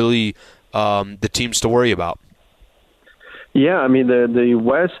are really the teams to worry about? Yeah, I mean, the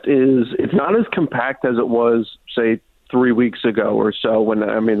West it's not as compact as it was, say, 3 weeks ago or so, when,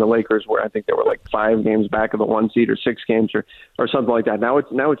 the Lakers were, I think they were like 5 games back of the 1 seed, or 6 games or something like that. Now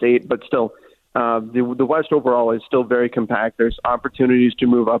it's 8, but still, the West overall is still very compact. There's opportunities to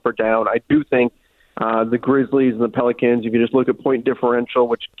move up or down. I do think the Grizzlies and the Pelicans, if you just look at point differential,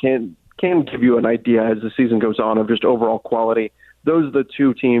 which can give you an idea as the season goes on of just overall quality, those are the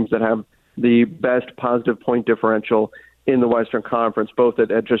 2 teams that have the best positive point differential in the Western Conference, both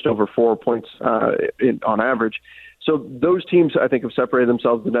at just over 4 points on average. So those teams, I think, have separated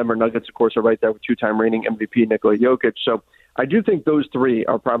themselves. The Denver Nuggets, of course, are right there with 2-time reigning MVP Nikola Jokic. So I do think those 3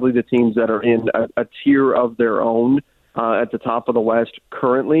 are probably the teams that are in a tier of their own at the top of the West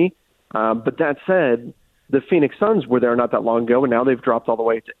currently. But that said, the Phoenix Suns were there not that long ago, and now they've dropped all the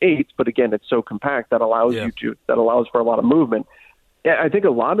way to 8th. But again, it's so compact that allows that allows for a lot of movement. I think a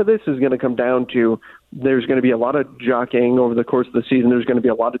lot of this is going to come down to there's going to be a lot of jockeying over the course of the season. There's going to be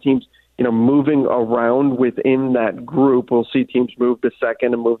a lot of teams, moving around within that group. We'll see teams move to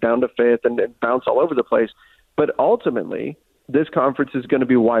second and move down to fifth and bounce all over the place. But ultimately, this conference is going to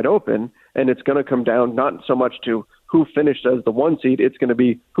be wide open, and it's going to come down not so much to who finished as the 1 seed. It's going to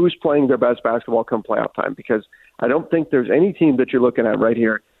be who's playing their best basketball come playoff time, because I don't think there's any team that you're looking at right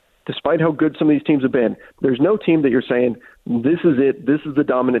here, despite how good some of these teams have been, there's no team that you're saying, this is it, this is the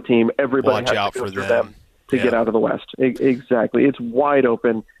dominant team, everybody Watch has out to go for through them to get out of the West. Exactly. It's wide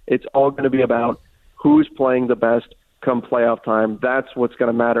open. It's all going to be about who's playing the best come playoff time. That's what's going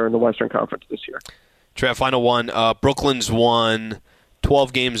to matter in the Western Conference this year. Trev, final one. Brooklyn's won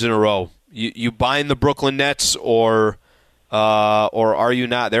 12 games in a row. You buying the Brooklyn Nets, or are you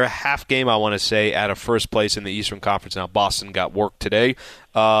not? They're a half game, I want to say, out of first place in the Eastern Conference. Now, Boston got work today.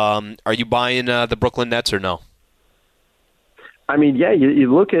 Are you buying the Brooklyn Nets or no? I mean, yeah,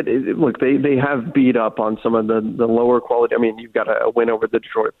 you look at it. Look, they have beat up on some of the lower quality. I mean, you've got a win over the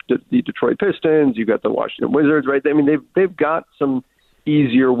Detroit Pistons. You've got the Washington Wizards, right? I mean, they've got some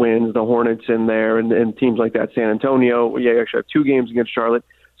easier wins, the Hornets in there, and teams like that. San Antonio, you actually have 2 games against Charlotte.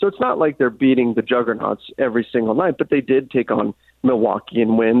 So it's not like they're beating the juggernauts every single night, but they did take on Milwaukee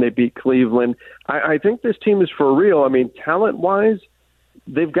and win. They beat Cleveland. I think this team is for real. I mean, talent-wise,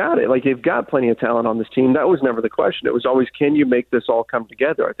 they've got it. Like, they've got plenty of talent on this team. That was never the question. It was always, can you make this all come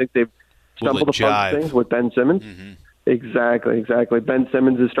together? I think they've stumbled upon things with Ben Simmons. Mm-hmm. Exactly. Ben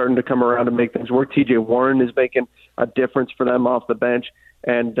Simmons is starting to come around and make things work. T.J. Warren is making a difference for them off the bench.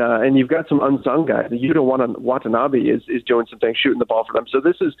 And you've got some unsung guys. Yuta Watanabe is doing some things, shooting the ball for them. So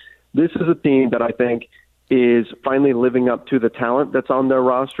this is a team that I think is finally living up to the talent that's on their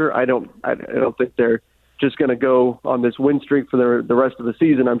roster. I don't think they're just going to go on this win streak for the rest of the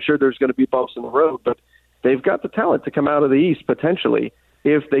season. I'm sure there's going to be bumps in the road, but they've got the talent to come out of the East potentially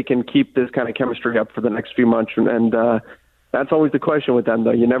if they can keep this kind of chemistry up for the next few months. And that's always the question with them,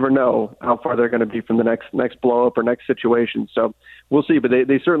 though. You never know how far they're going to be from the next blow up or next situation. So we'll see. But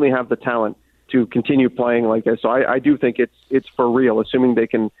they certainly have the talent to continue playing like this. So I do think it's for real, assuming they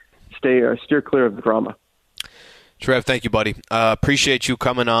can steer clear of the drama. Trev, thank you, buddy. Appreciate you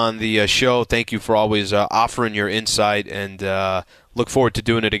coming on the show. Thank you for always offering your insight, and look forward to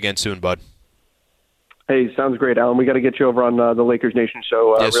doing it again soon, bud. Hey, sounds great, Alan. We got to get you over on the Lakers Nation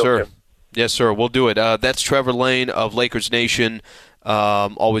show. Yes, real sir. soon. Yes, sir. We'll do it. That's Trevor Lane of Lakers Nation.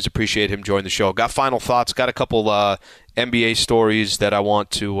 Always appreciate him joining the show. Got final thoughts. Got a couple NBA stories that I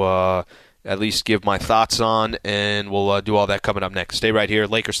want to at least give my thoughts on, and we'll do all that coming up next. Stay right here.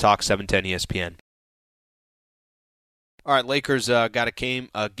 Lakers Talk, 710 ESPN. All right, Lakers got a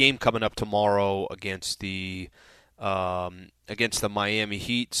game coming up tomorrow against the Miami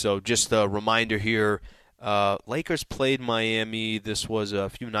Heat. So just a reminder here, Lakers played Miami. This was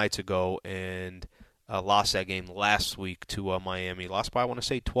a few nights ago and lost that game last week to Miami. Lost by, I want to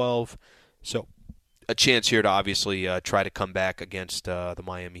say, 12. So a chance here to obviously try to come back against the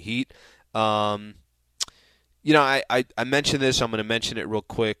Miami Heat. I mentioned this. I'm going to mention it real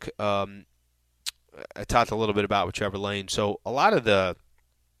quick. I talked a little bit about with Trevor Lane. So a lot of the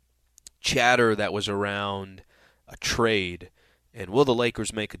chatter that was around a trade and will the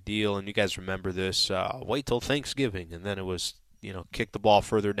Lakers make a deal, and you guys remember this, wait till Thanksgiving, and then it was, kick the ball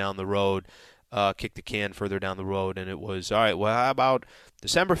further down the road, kick the can further down the road, and it was, all right, well, how about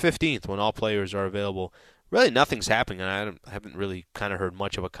December 15th when all players are available? Really nothing's happening, and I haven't really kind of heard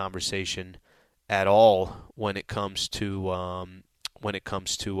much of a conversation at all when it comes to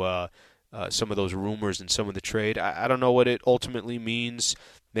some of those rumors and some of the trade. I don't know what it ultimately means.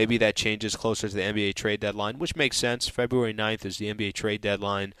 Maybe that changes closer to the NBA trade deadline, which makes sense. February 9th is the NBA trade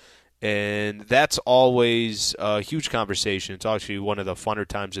deadline, and that's always a huge conversation. It's actually one of the funner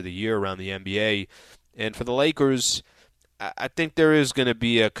times of the year around the NBA. And for the Lakers, I think there is going to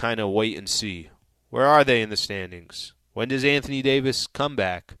be a kind of wait and see. Where are they in the standings? When does Anthony Davis come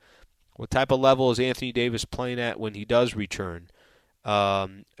back? What type of level is Anthony Davis playing at when he does return?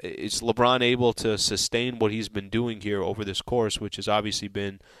 Is LeBron able to sustain what he's been doing here over this course, which has obviously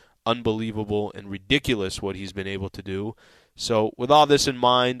been unbelievable and ridiculous what he's been able to do? So with all this in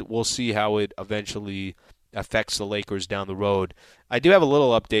mind, we'll see how it eventually affects the Lakers down the road. I do have a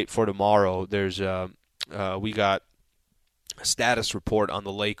little update for tomorrow. There's we got a status report on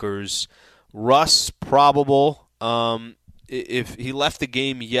the Lakers. Russ probable. If he left the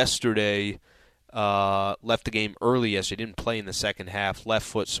game yesterday. Left the game early yesterday. Didn't play in the second half. Left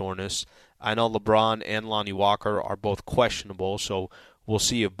foot soreness. I know LeBron and Lonnie Walker are both questionable, so we'll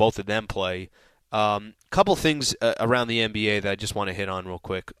see if both of them play. Couple things around the NBA that I just want to hit on real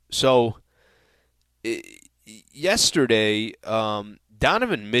quick. So yesterday,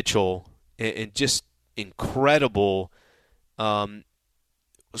 Donovan Mitchell, and just incredible,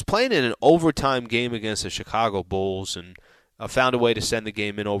 was playing in an overtime game against the Chicago Bulls and found a way to send the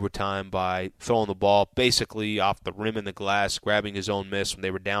game in overtime by throwing the ball basically off the rim in the glass, grabbing his own miss when they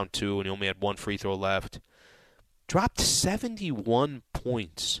were down 2 and he only had 1 free throw left. Dropped 71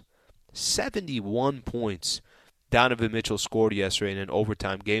 points. 71 points. Donovan Mitchell scored yesterday in an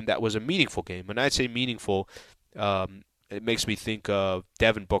overtime game. That was a meaningful game. When I say meaningful, it makes me think of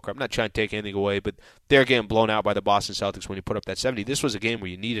Devin Booker. I'm not trying to take anything away, but they're getting blown out by the Boston Celtics when he put up that 70. This was a game where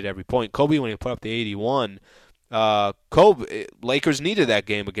you needed every point. Kobe, when he put up the 81, Lakers needed that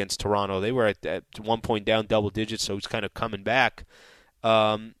game against Toronto. They were at one point down double digits, so he's kind of coming back.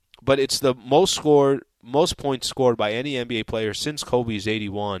 But it's the most points scored by any NBA player since Kobe's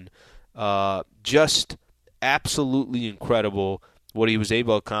 81. Just absolutely incredible what he was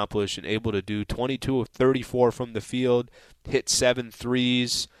able to accomplish and able to do. 22 of 34 from the field, hit 7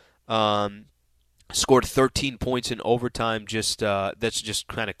 threes, scored 13 points in overtime. That's just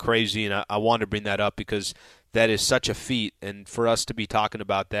kind of crazy, and I want to bring that up because that is such a feat. And for us to be talking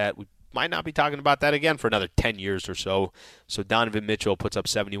about that, we might not be talking about that again for another 10 years or so. So Donovan Mitchell puts up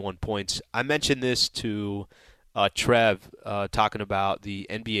 71 points. I mentioned this to Trev talking about the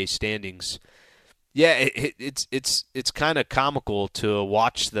NBA standings. Yeah, it's kind of comical to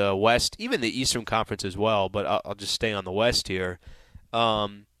watch the West, even the Eastern Conference as well, but I'll just stay on the West here.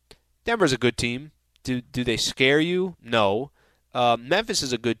 Denver's a good team. Do they scare you? No. Memphis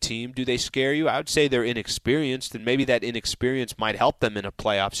is a good team. Do they scare you? I would say they're inexperienced, and maybe that inexperience might help them in a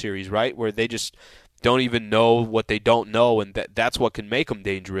playoff series, right, where they just don't even know what they don't know, and that's what can make them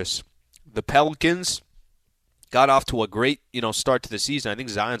dangerous. The Pelicans got off to a great start to the season. I think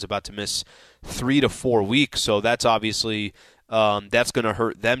Zion's about to miss 3 to 4 weeks, so that's obviously that's going to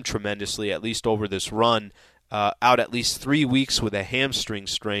hurt them tremendously, at least over this run. Out at least 3 weeks with a hamstring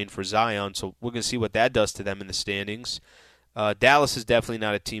strain for Zion, so we're going to see what that does to them in the standings. Dallas is definitely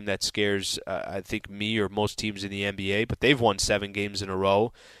not a team that scares, I think, me or most teams in the NBA, but they've won 7 games in a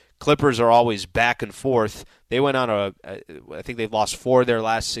row. Clippers are always back and forth. They went on I think they've lost 4 of their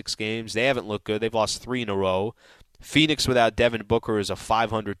last 6 games. They haven't looked good. They've lost 3 in a row. Phoenix without Devin Booker is a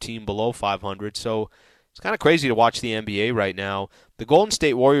 500 team, below 500. So it's kind of crazy to watch the NBA right now. The Golden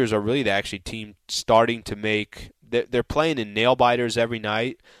State Warriors are really the actually team starting to make – they're playing in nail-biters every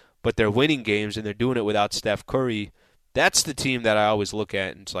night, but they're winning games, and they're doing it without Steph Curry. That's the team that I always look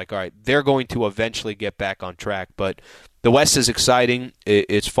at, and it's like, all right, they're going to eventually get back on track. But the West is exciting.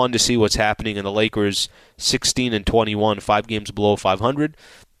 It's fun to see what's happening, and the Lakers 16-21, 5 games below 500,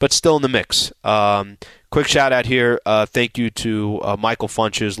 but still in the mix. Quick shout-out here. Thank you to Michael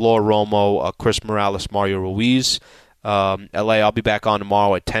Funches, Laura Romo, Chris Morales, Mario Ruiz. LA, I'll be back on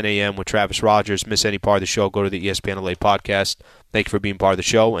tomorrow at 10 a.m. with Travis Rogers. Miss any part of the show, go to the ESPN LA podcast. Thank you for being part of the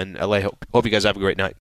show, and LA, hope you guys have a great night.